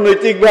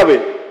 অনৈতিকভাবে।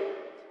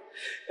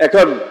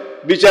 এখন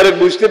বিচারক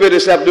বুঝতে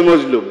পেরেছে আপনি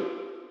মজলুম,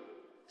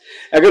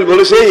 এখন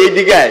বলেছে এই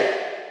দিকায়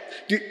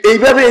তুই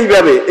এইভাবে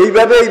এইভাবে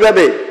এইভাবে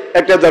এইভাবে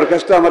একটা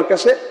দরখাস্ত আমার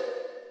কাছে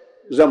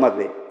জমা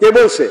দে। কে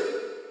বলছে?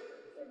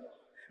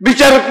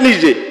 বিচারক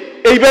নিজে।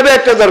 এইভাবে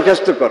একটা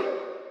দরখাস্ত কর।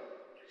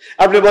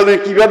 আপনি বলেন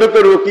কিভাবে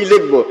করবো, কি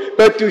লিখবো?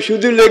 তুই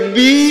শুধু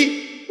লিখবি,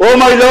 ও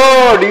my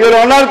lord, your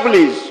honour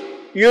please,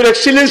 your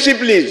excellency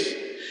please,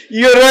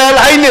 your royal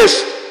highness,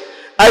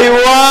 I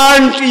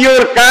want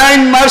your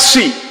kind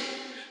mercy,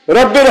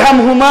 রব্বির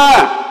হামহুমা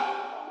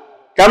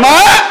কামা,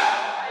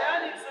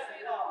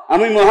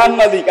 আমি মহান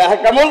মালিক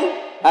আহকামুল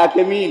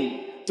হাকিমিন,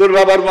 তোর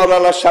বাবার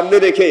মরালার সামনে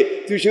রেখে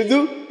তুই শুধু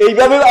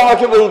এইভাবে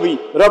আমাকে বলবি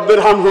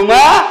রব্বির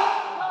হামহুমা,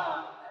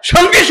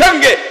 সঙ্গে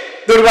সঙ্গে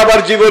তোর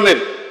বাবার জীবনের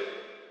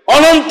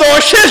অনন্ত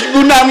অশেষ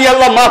গুনাহ আমি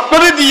আল্লাহ মাফ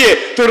করে দিয়ে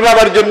তোর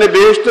বাবার জন্য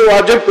বেহেশত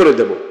ওয়াজিব করে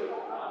দেব।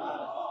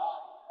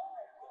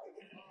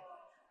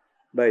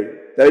 ভাই,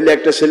 তাইলে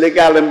একটা ছেলেকে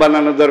আলেম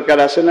বানানো দরকার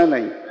আছে না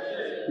নাই?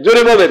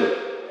 জোরে বলেন।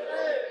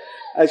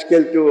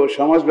 আজকাল তো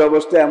সমাজ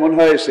ব্যবস্থা এমন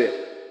হয়েছে,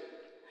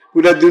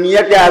 পুরো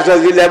দুনিয়াকে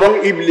আজাজিল এবং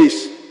ইবলিস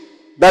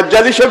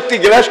দাজ্জালি শক্তি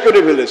গ্রাস করে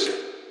ফেলেছে।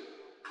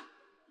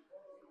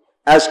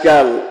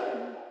 আজকাল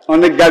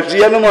অনেক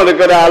গার্জিয়ানও মনে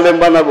করে আলেম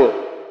বানাবো,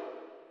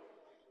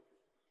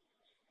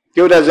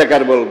 কেউ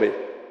রাজাকার বলবে,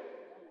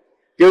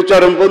 কেউ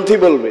চরমপন্থী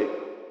বলবে,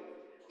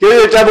 কেউ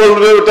এটা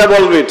বলবে ওটা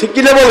বলবে, ঠিক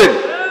কিনা বলেন?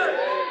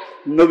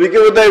 নবীকে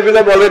ওটা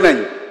এগুলা বলে নাই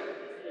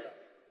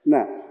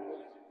না।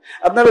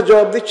 আপনারা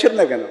জবাব দিচ্ছেন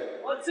না কেন?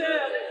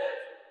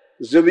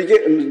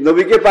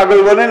 নবীকে পাগল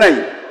বলে নাই?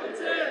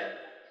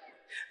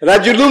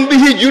 রাজুলুম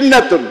বিহি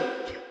জুন্নাতুন।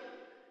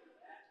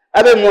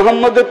 আরে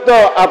মোহাম্মদের তো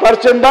আপার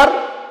চেম্বার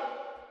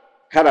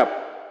খারাপ।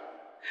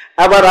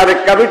 আবার আরেক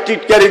কারো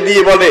টিটকারি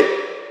দিয়ে বলে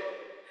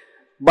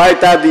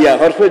বাইতা দিয়া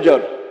হরফে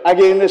জর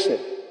আগে এনেছে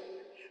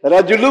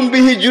রাজুলুম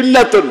বিহি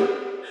জুন্নাতুন,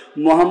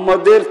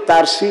 মোহাম্মদের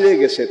তার ছিঁড়ে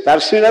গেছে। তার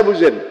ছিঁড়া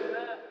বুঝেন?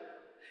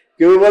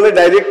 কেউ বলে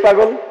ডাইরেক্ট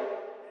পাগল,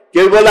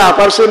 কেউ বলে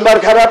আপার চেম্বার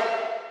খারাপ।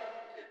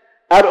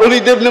 আর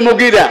ওলীদ ইবনে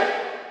মুগীরা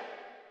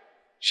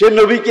সে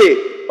নবীকে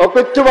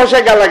অকথ্য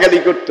ভাষায় গালাগালি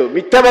করত,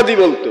 মিথ্যাবাদী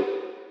বলতো,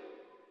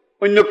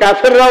 অন্য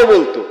কাফেররাও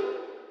বলতো।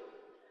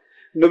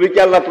 নবীকে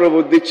আল্লাহ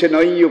প্রবোধ দিচ্ছেন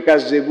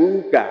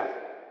অইয়ুকাযিবুকা,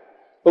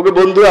 ওকে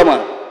বন্ধু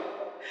আমার,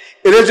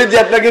 এরা যদি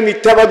আপনাকে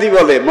মিথ্যাবাদী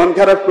বলে মন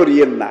খারাপ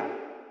করিয়েন না।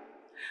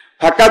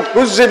 ফাকাদ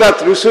কুযযিবাত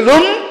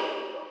রুসুলুম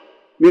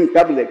মিন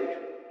কাবলিক,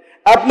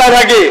 আপনার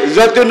আগে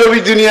যত নবী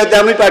দুনিয়াতে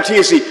আমি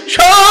পাঠিয়েছি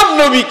সব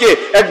নবীকে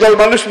একদল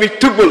মানুষ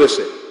মিথ্যুক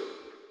বলেছে,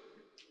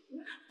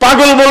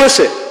 পাগল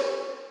বলেছে,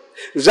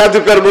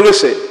 জাদুকর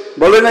বলেছে।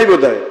 বলে নাই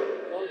বোধ হয়?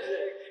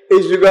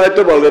 এই যুগে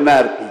হয়তো বলে না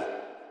আর কি।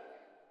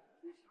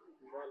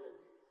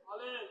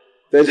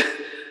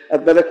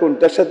 আপনারা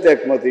কোনটার সাথে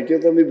একমত এটা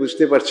তো আমি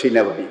বুঝতে পারছি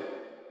না ভাই।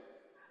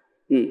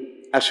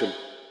 আসুন,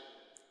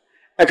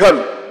 এখন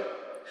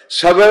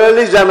সাবের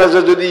আলী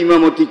জানাজা যদি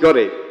ইমামতি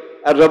করে,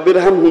 আর রব্বির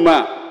হামহুমা,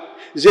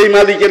 যেই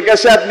মালিকের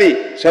কাছে আপনি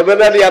সাবের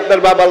আলী আপনার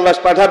বাবার লাশ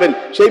পাঠাবেন,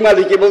 সেই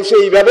মালিকে বলছে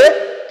এইভাবে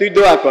তুই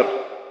দোয়া কর,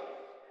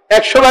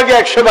 100 ভাগে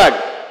 100 ভাগ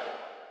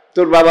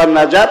তোর বাবার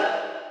নাজাত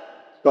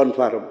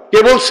কনফার্ম। কে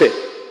বলছে?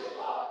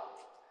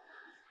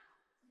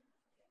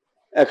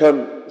 এখন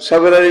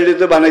সাবের আলী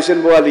তো বানাইছেন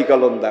বোয়ালি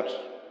কলমদার,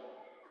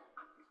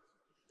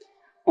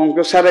 অঙ্ক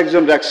স্যার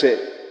একজন রাখছে,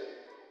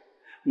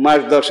 মাস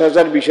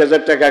 10,000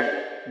 20,000 টাকা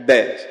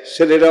দেয়,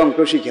 ছেলেরা অঙ্ক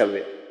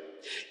শিখাবে।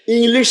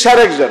 ইংলিশ স্যার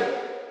একজন,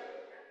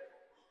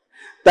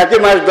 তাকে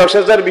মাস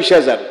 10,000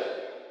 20,000,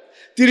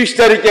 30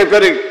 তারিখে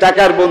করে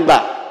টাকার বন্দা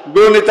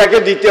গনে তাকে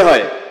দিতে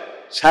হয়।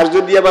 স্যার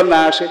যদি আবার না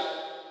আসে,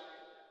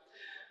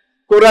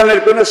 কোরআনের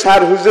কোন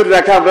স্যার হুজুর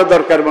রাখা আমরা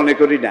দরকার মনে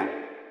করি না।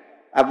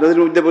 আপনাদের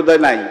মধ্যে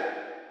বোধহয় নাই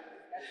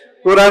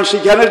কোরআন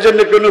শিখানোর জন্য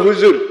কোন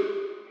হুজুর,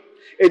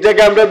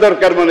 এটাকে আমরা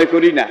দরকার মনে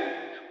করি না।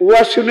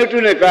 ওয়া শুনে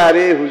টুনে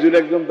আরে হুজুর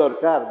একদম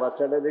দরকার,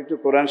 বাচ্চাদের একটু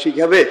কোরআন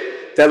শিখাবে,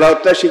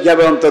 তেলাওয়াতটা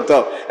শিখাবে অন্তত।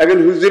 এখন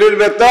হুজুরের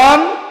বেতন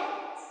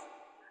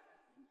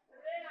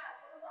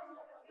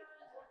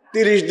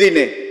 30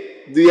 দিনে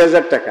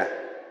 2,000 টাকা,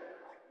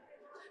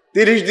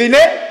 30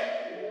 দিনে।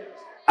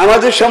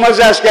 আমাদের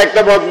সমাজে আজকে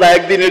একটা বদলা,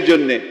 একদিনের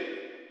জন্য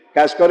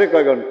কাজ করে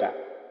কয় ঘন্টা?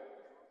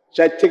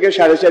 4 থেকে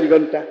 4.5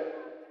 ঘন্টা।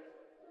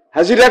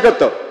 হাজিরা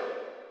কত?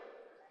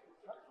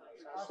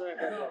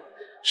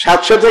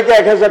 700 থেকে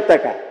 1,000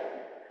 টাকা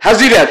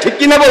হাজিরা, ঠিক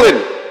কিনা বলেন?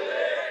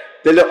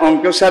 তাহলে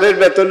অঙ্ক স্যারের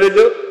বেতন হইল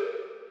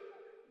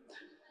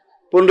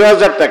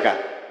 15,000 টাকা,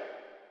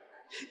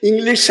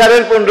 ইংলিশ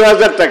স্যারের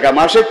 15,000 টাকা,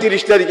 মাসে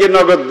 30 তারিখে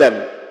নগদ দেন।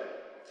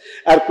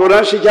 আর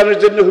কোরআন শিখানোর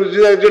জন্য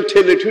হুজুর একজন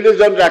ঠেলে ঠুলে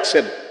জন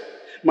রাখছেন,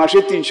 মাসে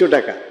 300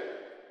 টাকা,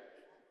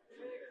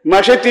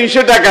 মাসে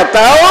 300 টাকা,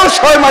 তাও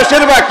 6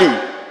 মাসের বাকি,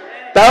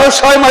 তাও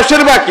 6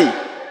 মাসের বাকি।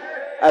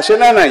 আসে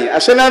না নাই?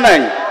 আসে না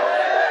নাই?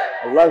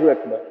 আল্লাহু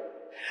আকবার।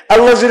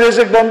 আল্লাহ যে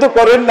রিজিক বন্ধ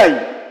করেন নাই,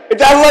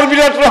 এটা আল্লাহর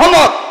বিরাট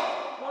রহমত।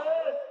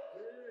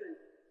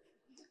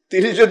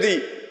 তিনি যদি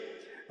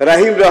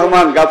রাহিম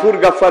রহমান গাফুর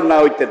গাফার না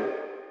হইতেন,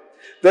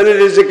 তাহলে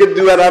রিজিকের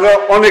দুয়ার আরো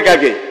অনেক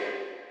আগে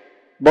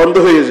বন্ধ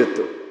হয়ে যেত।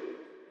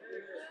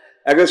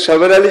 এখন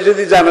সাবের আলী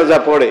যদি জানাজা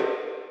পড়ে,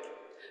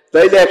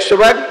 তাইলে 100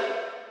 ভাগ,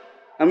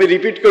 আমি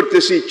রিপিট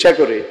করতেছি ইচ্ছা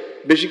করে,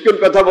 বেশিক্ষণ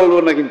কথা বলবো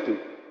না, কিন্তু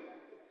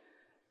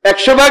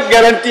 100 ভাগ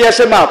গ্যারান্টি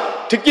আছে মাপ,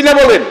 ঠিক কিনা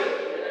বলেন?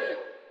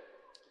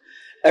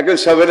 এখন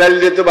সাবের আলী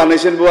তো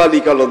বানাইছেন বোয়ালি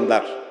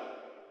কলমদার,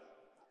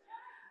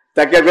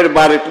 তাকে একবার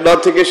বারেট ল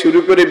থেকে শুরু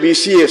করে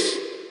BCS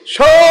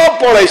সব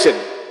পড়াইছেন,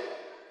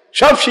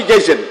 সব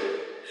শিখাইছেন।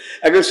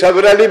 এখন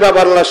সাবের আলী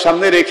বাবার আল্লাহর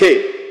সামনে রেখে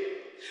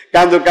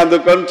কাঁদো কাঁদো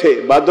কণ্ঠে,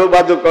 বাদো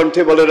বাদো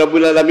কণ্ঠে বলে,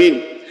 রব্বুল আলামিন,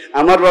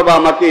 আমার বাবা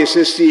আমাকে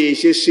SSC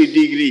HSC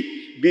degree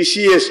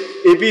BCS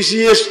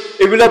APCS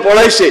এগুলা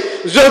পড়াইছে,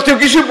 যত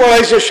কিছু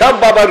পড়াইছে সব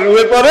বাবার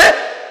রুহে পড়ে,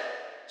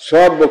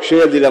 সব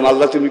বকশিয়া দিলাম,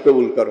 আল্লাহ তুমি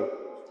কবুল করো।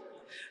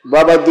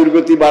 বাবার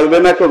দুর্গতি বাড়বে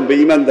না কমবে?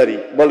 ইমানদারি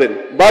বলেন,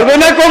 বাড়বে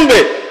না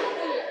কমবে?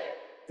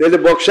 তাহলে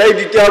বকশাই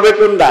দিতে হবে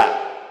কোনটা?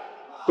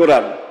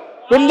 কোরআন।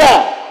 কোনটা?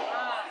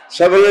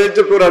 সাবের আলী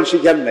তো কোরআন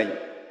শিখান নাই,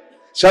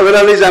 সাবের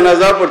আলী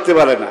জানাজাও পড়তে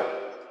পারে না।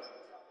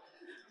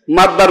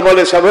 মাতবার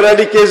বলে, সাবের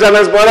আলী কে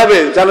জানাজ পড়াবে,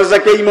 জানাজা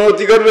কে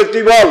ইমামতি করবে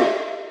তুই বল।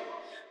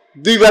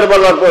 2 বার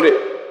বলার পরে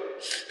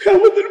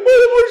আমাদের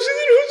বড়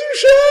মসজিদের হুজুর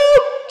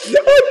সাহেব,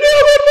 আপনি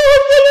আমার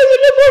বাবার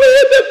জানাজাটা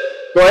পড়িয়ে দেন।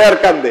 কয় আর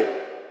কান্দে,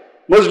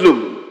 মজলুম,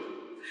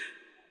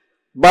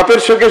 বাপের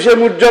শোকে সে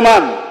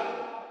মুজ্জমান।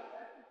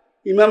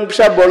 ইমাম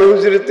সাহেব বড়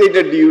হুজুরের তো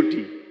এটা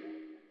ডিউটি।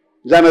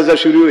 জানাজা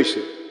শুরু হয়েছে,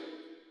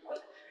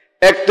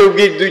 1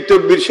 তাকবীর 2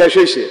 তাকবীর শেষ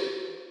হয়েছে।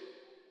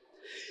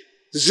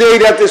 যেই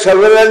রাতে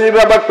সাবের আলী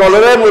বাবা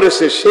কলেরায়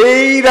মরেছে,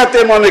 সেই রাতে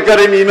মনে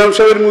করেন ইমাম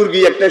সাহেবের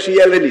মুরগি একটা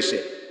শিয়ালে নিছে।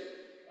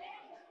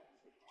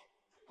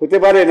 হতে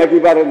পারে নাকি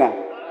পারে না?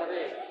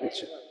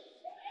 আচ্ছা,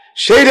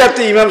 সেই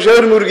রাতে ইমাম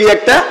সাহেবের মুরগি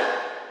একটা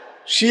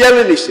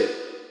শিয়ালে নিছে।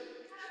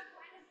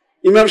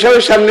 ইমাম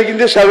সাহেবের সামনে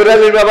কিন্তু সাবের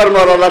আলীর বাবার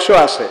মরার লাশও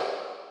আছে।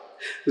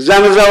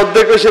 জানাজা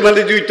অর্ধেক হয়েছে,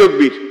 মানে 2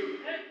 তকবীর।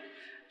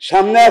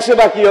 সামনে আছে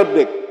বাকি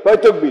অর্ধেক, কয়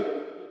তকবীর?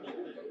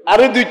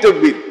 আরো 2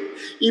 তকবীর।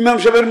 ইমাম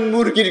সাহেবের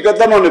মুরগির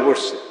কথা মনে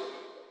পড়ছে।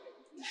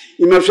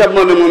 ইমাম সাহেব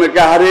মনে মনে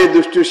কাহারে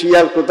দুষ্ট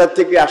শিয়াল, কোথা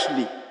থেকে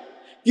আসলি?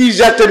 কি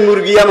জাতের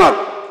মুরগি আমার,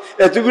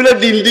 এতগুলো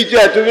ডিম দিত,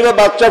 এতগুলো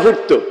বাচ্চা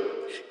ফুটতো,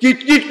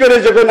 কিটকিট করে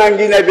যখন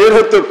আঙ্গিনায় বের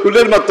হতো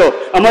ফুলের মতো,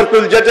 আমার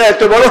কলিজাটা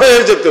এত বড়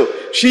হয়ে যেত।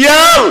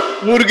 শিয়াল,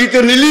 মুরগি তো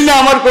নিলি না,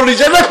 আমার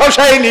কলিজাটা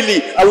খসায় নিলি।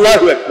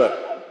 আল্লাহু আকবার।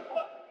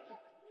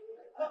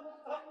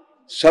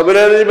 সাবের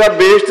আলী বা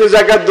বেহেশতে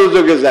যাক আর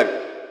দোজখে যাক,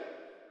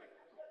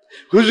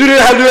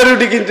 হুজুরের হালুয়া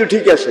রুটি কিন্তু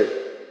ঠিক আছে।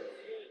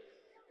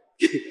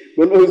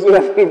 কোন হুজুর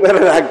আপনার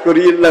রাগ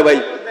করিয়েন না ভাই,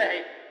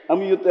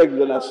 আমিও তো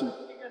একজন আছি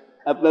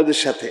আপনাদের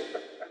সাথে।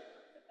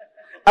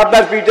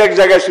 আপনার পিঠ এক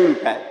জায়গায়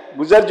চুলকায়,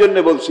 বুঝার জন্য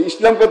বলছি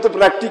ইসলাম কত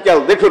প্র্যাকটিক্যাল।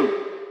 দেখুন,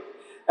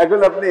 এখন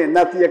আপনি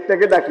নাতি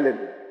একটাকে ডাকলেন,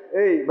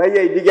 এই ভাই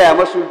এই দিকে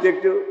আমার চুলটা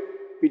একটু,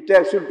 পিঠটা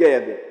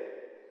চুলকাইয়া দে।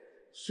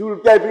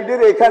 চুলকায়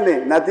পিঠের এখানে,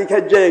 নাতি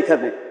খাজ্জায়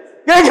এখানে,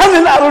 এখানে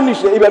না আরো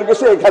নিচে, এবার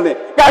গেছে এখানে,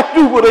 কাটটু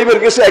উপরে এবার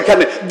গেছে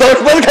এখানে, 10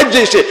 বার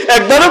খাজ্জাইছে,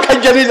 একবারও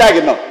খাজ্জানি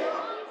লাগে না।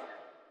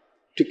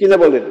 ঠিক কিনা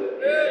বলেন?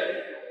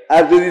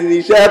 আর যদি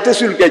নিচে হাতে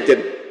চুলকাইতেন,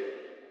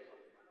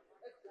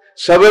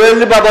 সাবের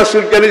আলী বাবা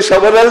চুলকানি,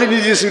 সাবের আলী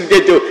নিজে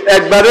চুলকাইতো,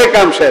 একবারে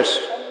কাম শেষ।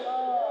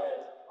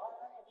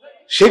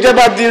 সেটা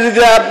বাদ দিয়ে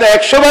যদি আপনি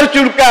 100 বার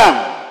চুলকান,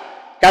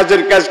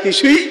 কাজের কাজ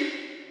কিছুই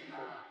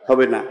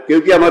হবে না। কেউ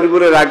কি আমার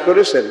উপরে রাগ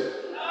করেছেন?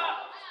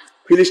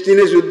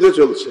 ফিলিস্তিনে যুদ্ধ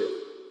চলছে,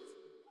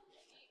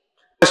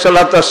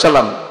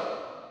 সালাম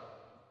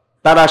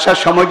তার আসার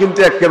সময় কিন্তু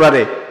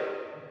একেবারে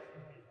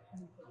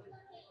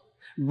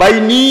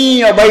বাইনি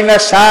অবাইনা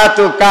সাত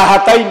ও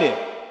কাহাতাইনে,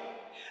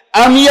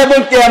 আমি এবং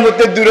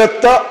কিয়ামতের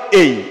দূরত্ব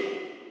এই।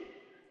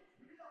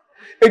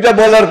 এটা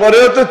বলার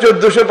পরেও তো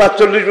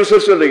 1445 বছর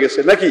চলে গেছে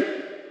নাকি?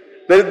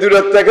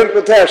 দূরত্ব এখন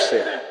কোথায় আসছে?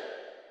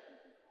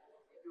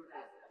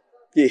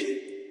 কি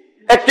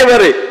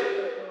একেবারে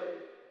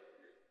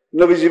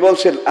নবীজি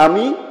বলছেন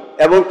আমি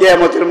এবং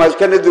কিয়ামতের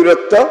মাঝখানে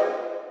দূরত্ব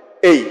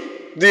এই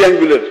 2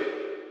 আঙ্গুলের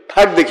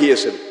ফাঁক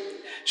দেখিয়েছেন।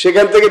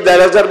 সেখান থেকে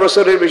 1500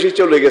 বছরের বেশি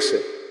চলে গেছে।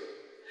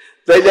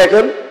 তাইলে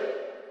এখন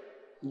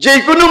যে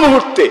কোনো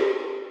মুহূর্তে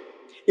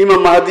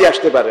ইমাম মাহদী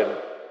আসতে পারেন।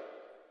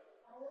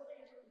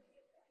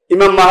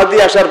 ইমাম মাহদী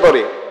আসার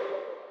পরে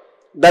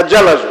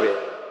দাজ্জাল আসবে।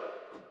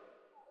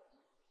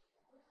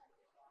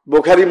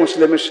 বুখারী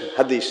মুসলিমের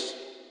হাদিস,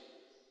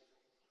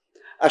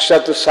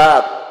 আশরাতু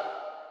সাআত,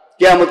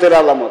 কিয়ামতের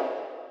আলামত,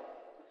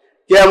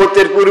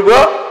 কিয়ামতের পূর্ব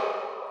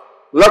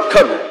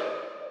লক্ষণ।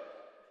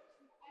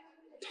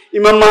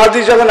 ইমাম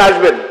মাহদী যখন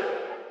আসবেন,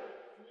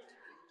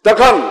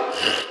 তখন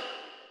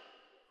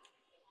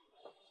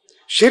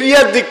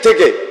সিরিয়ার দিক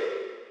থেকে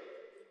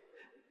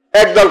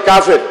একদল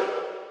কাফের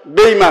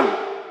বেঈমান,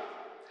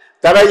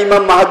 তারা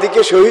ইমাম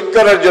মাহদীকে শহীদ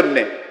করার জন্য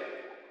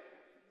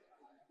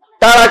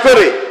তাড়া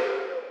করে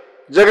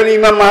যখন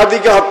ইমাম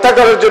মাহদীকে হত্যা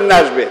করার জন্য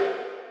আসবে,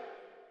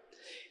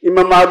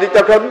 ইমাম মাহদী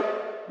তখন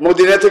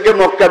মদিনা থেকে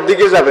মক্কার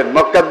দিকে যাবেন,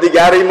 মক্কার দিকে।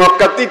 আর এই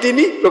মক্কাতেই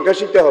তিনি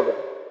প্রকাশিত হবেন।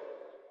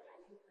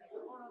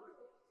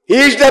 He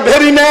is the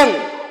very man,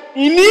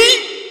 ইনি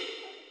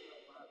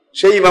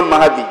সেই ইমাম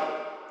মাহদী।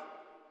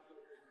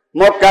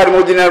 মক্কার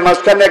মদিনার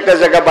মাঝখানে একটা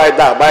জায়গা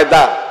বায়দা,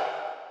 বায়দা,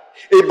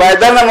 এই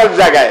বায়দা নামক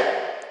জায়গায়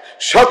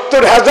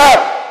 70,000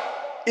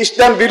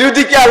 ইসলাম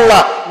বিরোধীকে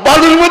আল্লাহ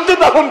বালুর মধ্যে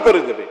দাফন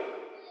করে দেবে।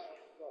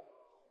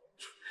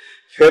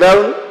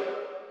 ফেরাউন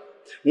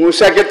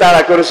মূসাকে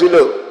তাড়া করেছিল,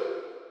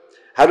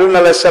 হারুন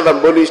আলাইহিস সালাম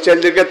বনি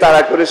ইসরাঈলকে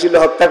তাড়া করেছিল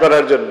হত্যা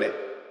করার জন্য।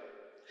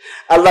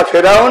 আল্লাহ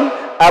ফেরাউন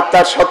আর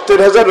তার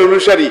 70,000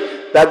 অনুসারী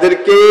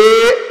তাদেরকে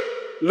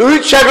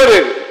লোহিত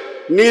সাগরের,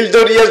 নীল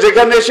দরিয়া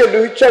যেখানে এসে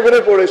লোহিত সাগরে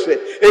পড়েছে,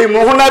 এই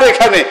মোহনার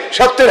এখানে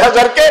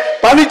 70,000কে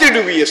পানিতে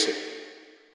ডুবিয়েছে।